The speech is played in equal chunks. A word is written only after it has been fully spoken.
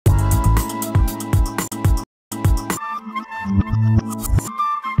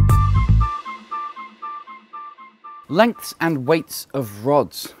Lengths and weights of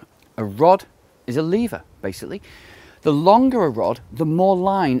rods. A rod is a lever, basically. The longer a rod, the more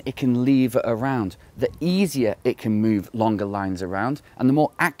line it can lever around, the easier it can move longer lines around, and the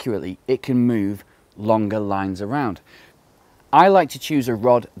more accurately it can move longer lines around. I like to choose a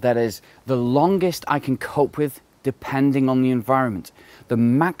rod that is the longest I can cope with depending on the environment, the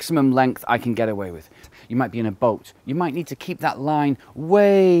maximum length I can get away with. You might be in a boat. You might need to keep that line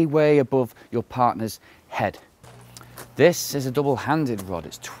way, way above your partner's head. This is a double-handed rod.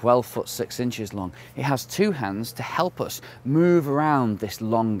 It's 12 foot 6 inches long. It has two hands to help us move around this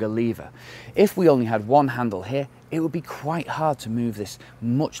longer lever. If we only had one handle here, it would be quite hard to move this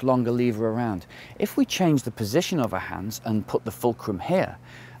much longer lever around. If we change the position of our hands and put the fulcrum here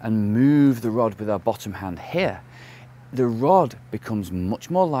and move the rod with our bottom hand here, the rod becomes much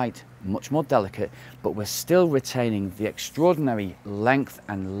more light, much more delicate, but we're still retaining the extraordinary length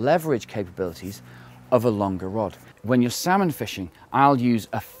and leverage capabilities of a longer rod. When you're salmon fishing, I'll use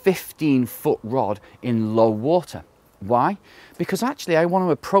a 15-foot rod in low water. Why? Because actually I want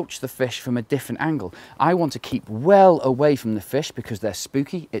to approach the fish from a different angle. I want to keep well away from the fish because they're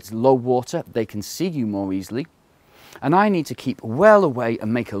spooky, it's low water, they can see you more easily. And I need to keep well away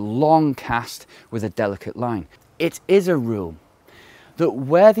and make a long cast with a delicate line. It is a rule that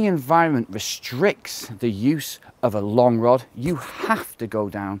where the environment restricts the use of a long rod, you have to go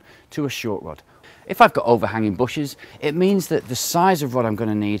down to a short rod. If I've got overhanging bushes, it means that the size of rod I'm going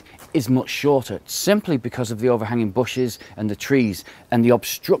to need is much shorter, simply because of the overhanging bushes and the trees and the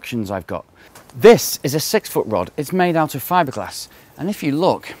obstructions I've got. This is a 6-foot rod. It's made out of fiberglass, and if you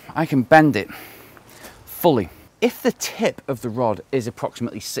look, I can bend it fully. If the tip of the rod is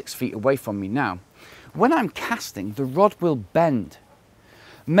approximately 6 feet away from me now, when I'm casting, the rod will bend,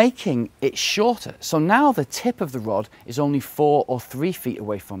 making it shorter. So now the tip of the rod is only 4 or 3 feet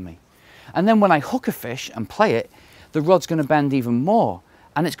away from me. And then when I hook a fish and play it, the rod's going to bend even more,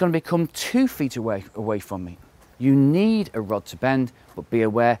 and it's going to become 2 feet away from me. You need a rod to bend, but be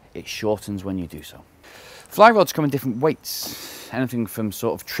aware it shortens when you do so. Fly rods come in different weights, anything from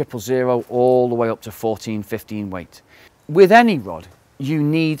sort of 000 all the way up to 14, 15 weight. With any rod, you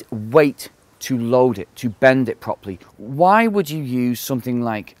need weight to load it, to bend it properly. Why would you use something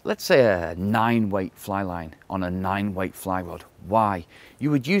like, let's say, a 9-weight fly line on a 9-weight fly rod? Why?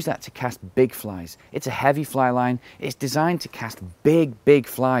 You would use that to cast big flies. It's a heavy fly line. It's designed to cast big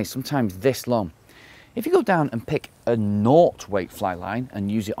flies, sometimes this long. If you go down and pick a 0-weight fly line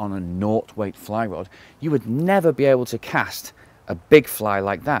and use it on a 0-weight fly rod, you would never be able to cast a big fly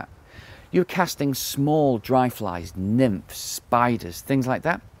like that. You're casting small dry flies, nymphs, spiders, things like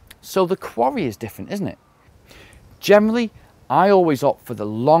that. So the quarry is different, isn't it? Generally, I always opt for the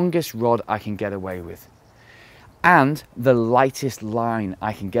longest rod I can get away with and the lightest line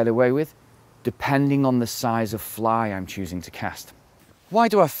I can get away with, depending on the size of fly I'm choosing to cast. Why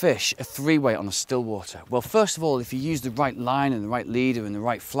do I fish a 3-weight on a still water? Well, first of all, if you use the right line and the right leader and the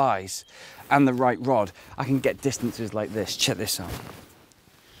right flies and the right rod, I can get distances like this. Check this out.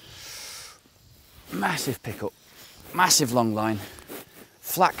 Massive pickup, massive long line,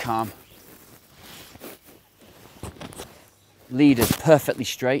 flat calm, leaders perfectly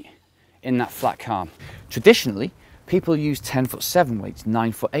straight in that flat calm. Traditionally, people use 10-foot 7 weights,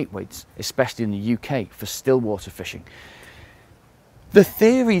 9-foot 8 weights, especially in the UK for still water fishing. The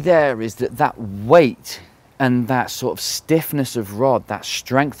theory there is that that weight and that sort of stiffness of rod, that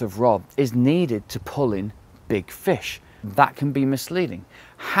strength of rod, is needed to pull in big fish. That can be misleading.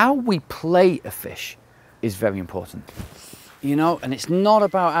 How we play a fish is very important. You know, and it's not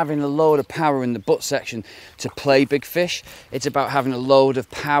about having a load of power in the butt section to play big fish. It's about having a load of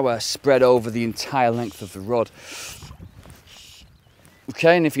power spread over the entire length of the rod.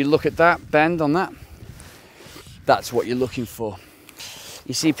 Okay, and if you look at that bend on that, that's what you're looking for.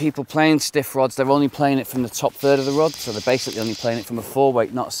 You see people playing stiff rods, they're only playing it from the top third of the rod, so they're basically only playing it from a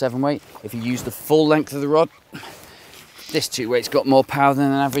 4-weight, not a 7-weight. If you use the full length of the rod, this 2-weight's got more power than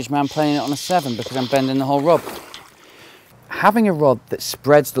an average man playing it on a 7 because I'm bending the whole rod. Having a rod that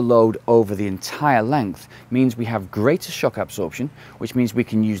spreads the load over the entire length means we have greater shock absorption, which means we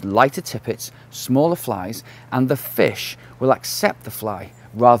can use lighter tippets, smaller flies, and the fish will accept the fly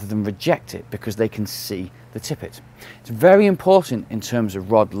rather than reject it because they can see the tippet. It's very important in terms of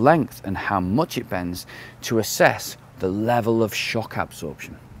rod length and how much it bends to assess the level of shock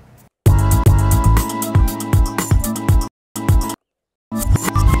absorption.